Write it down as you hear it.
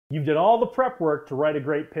You've done all the prep work to write a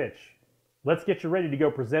great pitch. Let's get you ready to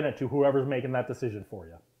go present it to whoever's making that decision for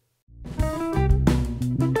you.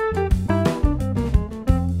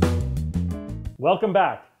 Welcome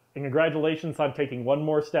back, and congratulations on taking one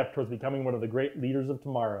more step towards becoming one of the great leaders of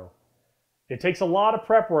tomorrow. It takes a lot of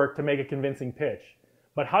prep work to make a convincing pitch,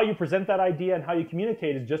 but how you present that idea and how you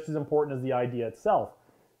communicate is just as important as the idea itself.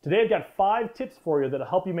 Today I've got 5 tips for you that'll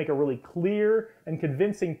help you make a really clear and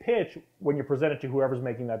convincing pitch when you present it to whoever's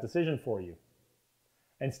making that decision for you.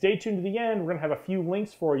 And stay tuned to the end, we're going to have a few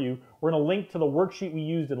links for you. We're going to link to the worksheet we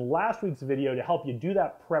used in last week's video to help you do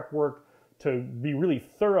that prep work to be really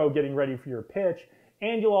thorough getting ready for your pitch.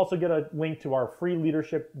 And you'll also get a link to our free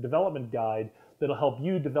leadership development guide that'll help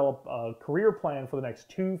you develop a career plan for the next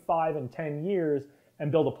 2, 5, and 10 years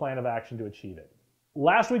and build a plan of action to achieve it.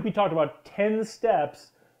 Last week we talked about 10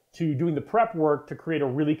 steps to doing the prep work to create a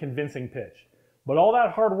really convincing pitch. But all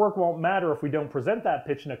that hard work won't matter if we don't present that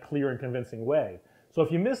pitch in a clear and convincing way. So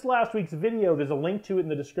if you missed last week's video, there's a link to it in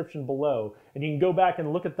the description below, and you can go back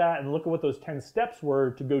and look at that and look at what those 10 steps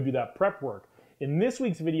were to go do that prep work. In this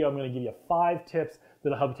week's video, I'm going to give you 5 tips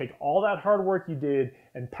that'll help you take all that hard work you did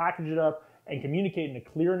and package it up and communicate in a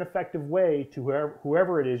clear and effective way to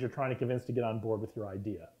whoever it is you're trying to convince to get on board with your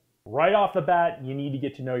idea. Right off the bat, you need to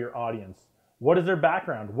get to know your audience. What is their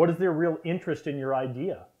background? What is their real interest in your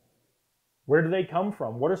idea? Where do they come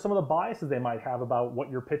from? What are some of the biases they might have about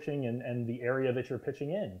what you're pitching and the area that you're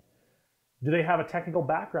pitching in? Do they have a technical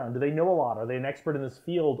background? Do they know a lot? Are they an expert in this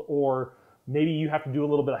field? Or maybe you have to do a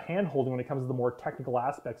little bit of hand-holding when it comes to the more technical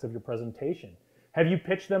aspects of your presentation. Have you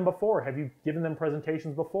pitched them before? Have you given them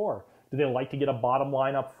presentations before? Do they like to get a bottom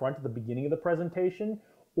line up front at the beginning of the presentation?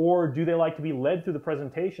 Or do they like to be led through the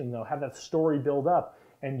presentation? They'll have that story build up,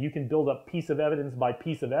 and you can build up piece of evidence by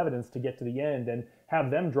piece of evidence to get to the end and have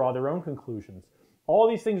them draw their own conclusions. All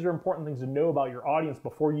these things are important things to know about your audience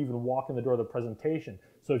before you even walk in the door of the presentation.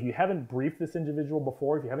 So if you haven't briefed this individual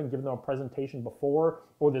before, if you haven't given them a presentation before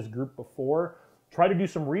or this group before, try to do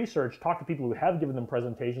some research, talk to people who have given them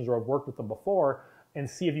presentations or have worked with them before, and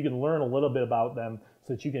see if you can learn a little bit about them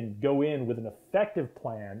so that you can go in with an effective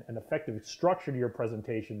plan, an effective structure to your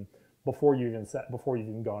presentation before you've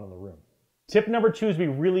even gone in the room. Tip number 2 is be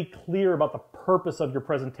really clear about the purpose of your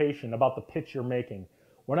presentation, about the pitch you're making.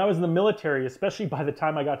 When I was in the military, especially by the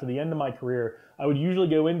time I got to the end of my career, I would usually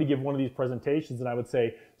go in to give one of these presentations and I would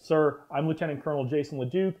say, "Sir, I'm Lieutenant Colonel Jason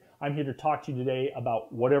LeDuc. I'm here to talk to you today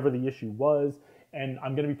about whatever the issue was, and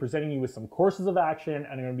I'm going to be presenting you with some courses of action, and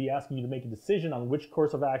I'm going to be asking you to make a decision on which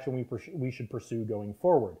course of action we should pursue going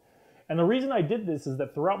forward." And the reason I did this is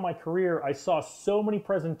that throughout my career, I saw so many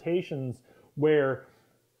presentations where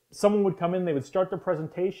someone would come in, they would start their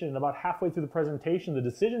presentation, and about halfway through the presentation, the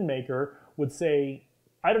decision maker would say,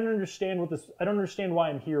 I don't understand why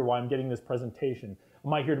I'm here, why I'm getting this presentation.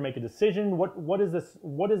 Am I here to make a decision? What is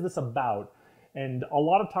this about? And a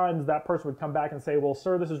lot of times that person would come back and say, well,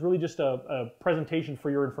 sir, this is really just a presentation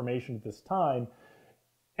for your information at this time.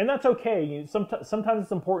 And that's okay. Sometimes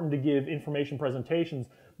it's important to give information presentations,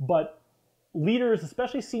 but leaders,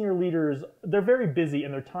 especially senior leaders, they're very busy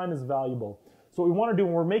and their time is valuable. So what we want to do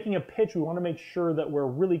when we're making a pitch, we want to make sure that we're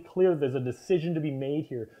really clear that there's a decision to be made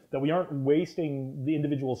here, that we aren't wasting the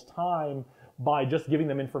individual's time by just giving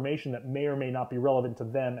them information that may or may not be relevant to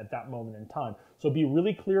them at that moment in time. So be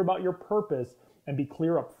really clear about your purpose and be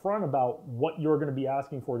clear up front about what you're going to be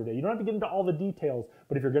asking for today. You don't have to get into all the details,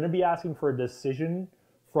 but if you're going to be asking for a decision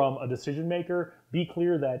from a decision maker, be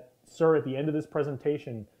clear that, sir, at the end of this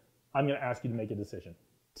presentation, I'm going to ask you to make a decision.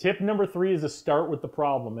 Tip number 3 is to start with the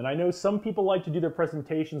problem. And I know some people like to do their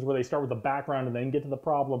presentations where they start with the background and then get to the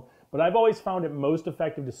problem, but I've always found it most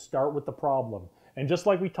effective to start with the problem. And just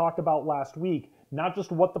like we talked about last week, not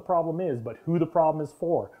just what the problem is, but who the problem is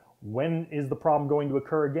for. When is the problem going to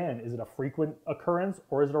occur again? Is it a frequent occurrence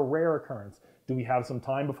or is it a rare occurrence? Do we have some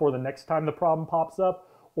time before the next time the problem pops up,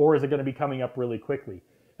 or is it going to be coming up really quickly?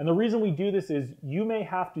 And the reason we do this is you may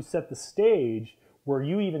have to set the stage where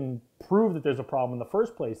you even prove that there's a problem in the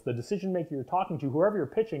first place. The decision maker you're talking to, whoever you're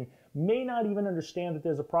pitching, may not even understand that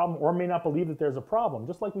there's a problem or may not believe that there's a problem,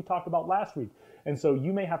 just like we talked about last week. And so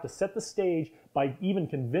you may have to set the stage by even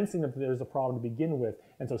convincing them that there's a problem to begin with.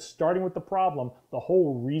 And so starting with the problem, the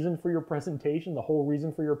whole reason for your presentation, the whole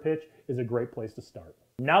reason for your pitch is a great place to start.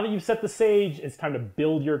 Now that you've set the stage, it's time to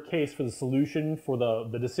build your case for the solution, for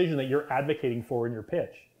the decision that you're advocating for in your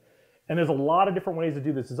pitch. And there's a lot of different ways to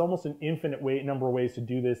do this. There's almost an infinite number of ways to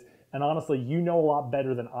do this. And honestly, you know a lot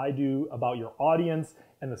better than I do about your audience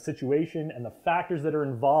and the situation and the factors that are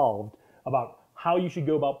involved about how you should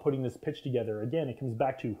go about putting this pitch together. Again, it comes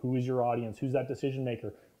back to who is your audience, who's that decision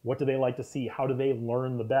maker, what do they like to see, how do they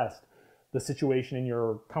learn the best. the situation in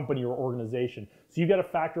your company or organization. So you've got to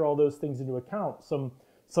factor all those things into account.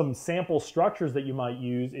 Some sample structures that you might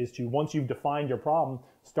use is to, once you've defined your problem,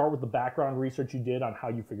 start with the background research you did on how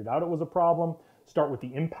you figured out it was a problem, start with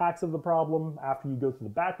the impacts of the problem after you go through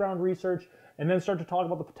the background research, and then start to talk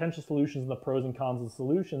about the potential solutions and the pros and cons of the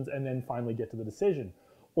solutions, and then finally get to the decision.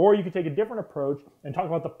 Or you could take a different approach and talk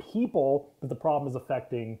about the people that the problem is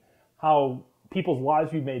affecting, how people's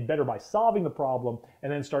lives will be made better by solving the problem,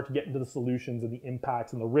 and then start to get into the solutions and the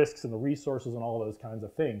impacts and the risks and the resources and all those kinds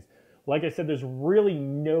of things. Like I said, there's really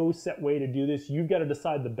no set way to do this. You've got to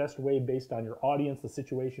decide the best way based on your audience, the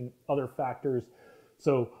situation, other factors.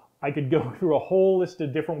 So I could go through a whole list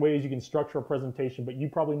of different ways you can structure a presentation, but you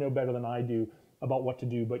probably know better than I do about what to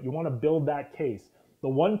do. But you want to build that case. The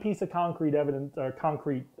one piece of concrete evidence or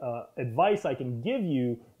concrete advice I can give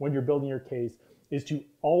you when you're building your case is to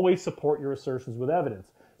always support your assertions with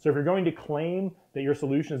evidence. So if you're going to claim that your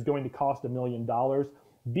solution is going to cost $1 million,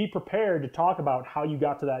 be prepared to talk about how you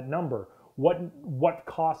got to that number, what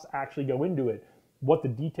costs actually go into it, what the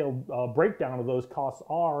detailed breakdown of those costs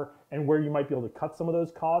are, and where you might be able to cut some of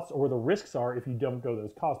those costs or where the risks are if you don't go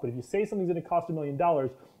those costs. But if you say something's going to cost $1 million,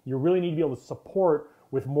 you really need to be able to support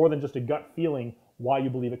with more than just a gut feeling why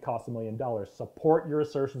you believe it costs $1 million. Support your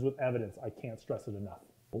assertions with evidence. I can't stress it enough.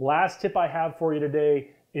 Last tip I have for you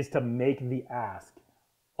today is to make the ask.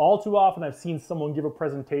 All too often I've seen someone give a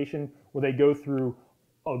presentation where they go through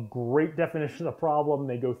a great definition of the problem,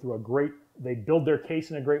 they build their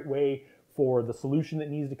case in a great way for the solution that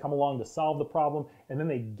needs to come along to solve the problem, and then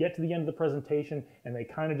they get to the end of the presentation and they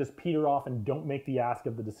kind of just peter off and don't make the ask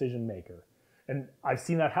of the decision maker. And I've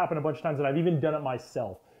seen that happen a bunch of times, and I've even done it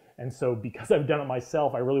myself. And so because I've done it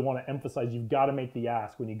myself, I really want to emphasize you've got to make the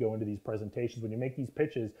ask when you go into these presentations. When you make these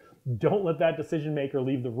pitches, don't let that decision maker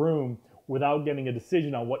leave the room without getting a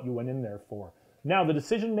decision on what you went in there for. Now, the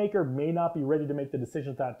decision maker may not be ready to make the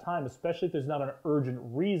decision at that time, especially if there's not an urgent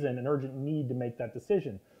reason, an urgent need to make that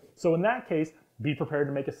decision. So in that case, be prepared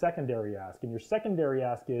to make a secondary ask. And your secondary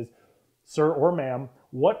ask is, sir or ma'am,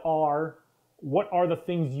 what are the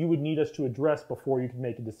things you would need us to address before you can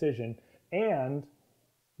make a decision? And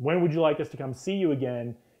when would you like us to come see you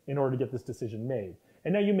again in order to get this decision made?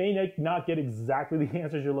 And now you may not get exactly the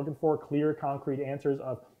answers you're looking for, clear, concrete answers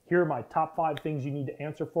of, here are my top 5 things you need to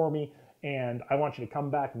answer for me, and I want you to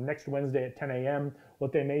come back next Wednesday at 10 a.m.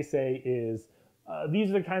 What they may say is, these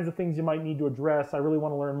are the kinds of things you might need to address. I really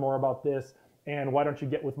want to learn more about this, and why don't you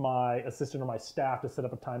get with my assistant or my staff to set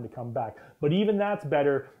up a time to come back? But even that's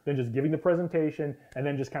better than just giving the presentation and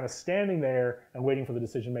then just kind of standing there and waiting for the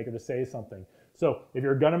decision maker to say something. So if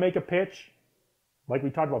you're going to make a pitch, like we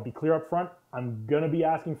talked about, be clear up front. I'm going to be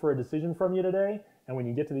asking for a decision from you today, and when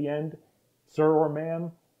you get to the end, sir or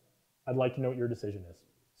ma'am, I'd like to know what your decision is.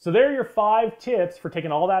 So there are your 5 tips for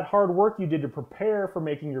taking all that hard work you did to prepare for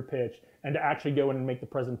making your pitch and to actually go in and make the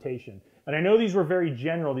presentation. And I know these were very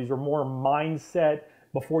general. These were more mindset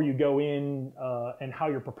before you go in and how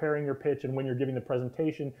you're preparing your pitch and when you're giving the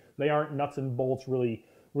presentation. They aren't nuts and bolts, really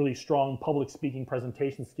strong public speaking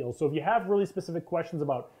presentation skills. So if you have really specific questions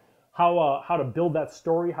about how to build that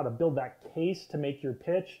story, how to build that case to make your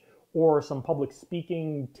pitch, or some public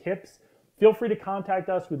speaking tips, feel free to contact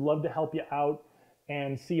us. We'd love to help you out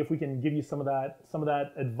and see if we can give you some of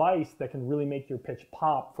that advice that can really make your pitch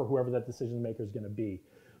pop for whoever that decision maker is going to be.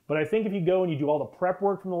 But I think if you go and you do all the prep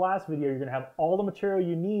work from the last video, you're going to have all the material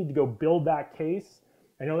you need to go build that case.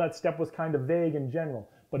 I know that step was kind of vague in general,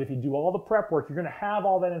 but if you do all the prep work, you're going to have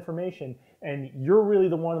all that information, and you're really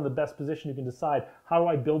the one in the best position who can decide, how do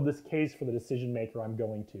I build this case for the decision maker I'm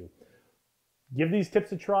going to? Give these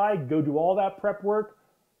tips a try, go do all that prep work,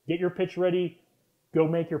 get your pitch ready, go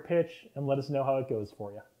make your pitch, and let us know how it goes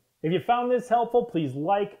for you. If you found this helpful, please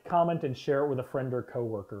like, comment, and share it with a friend or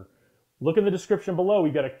coworker. Look in the description below.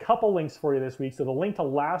 We've got a couple links for you this week. So the link to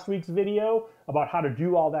last week's video about how to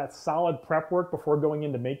do all that solid prep work before going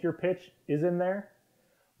in to make your pitch is in there.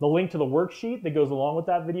 The link to the worksheet that goes along with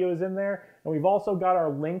that video is in there. And we've also got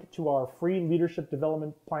our link to our free leadership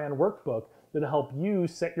development plan workbook that'll help you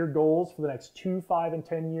set your goals for the next 2, 5, and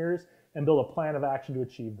 10 years and build a plan of action to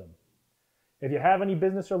achieve them. If you have any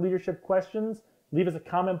business or leadership questions, leave us a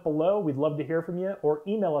comment below. We'd love to hear from you, or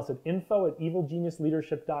email us at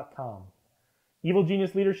info@evilgeniusleadership.com.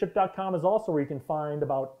 Evilgeniusleadership.com is also where you can find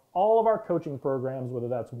about all of our coaching programs, whether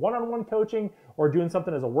that's one-on-one coaching or doing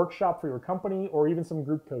something as a workshop for your company or even some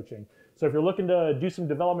group coaching. So if you're looking to do some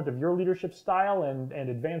development of your leadership style and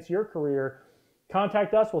advance your career,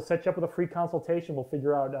 contact us. We'll set you up with a free consultation. We'll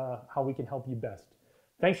figure out how we can help you best.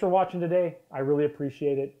 Thanks for watching today. I really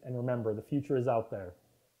appreciate it. And remember, the future is out there.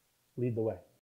 Lead the way.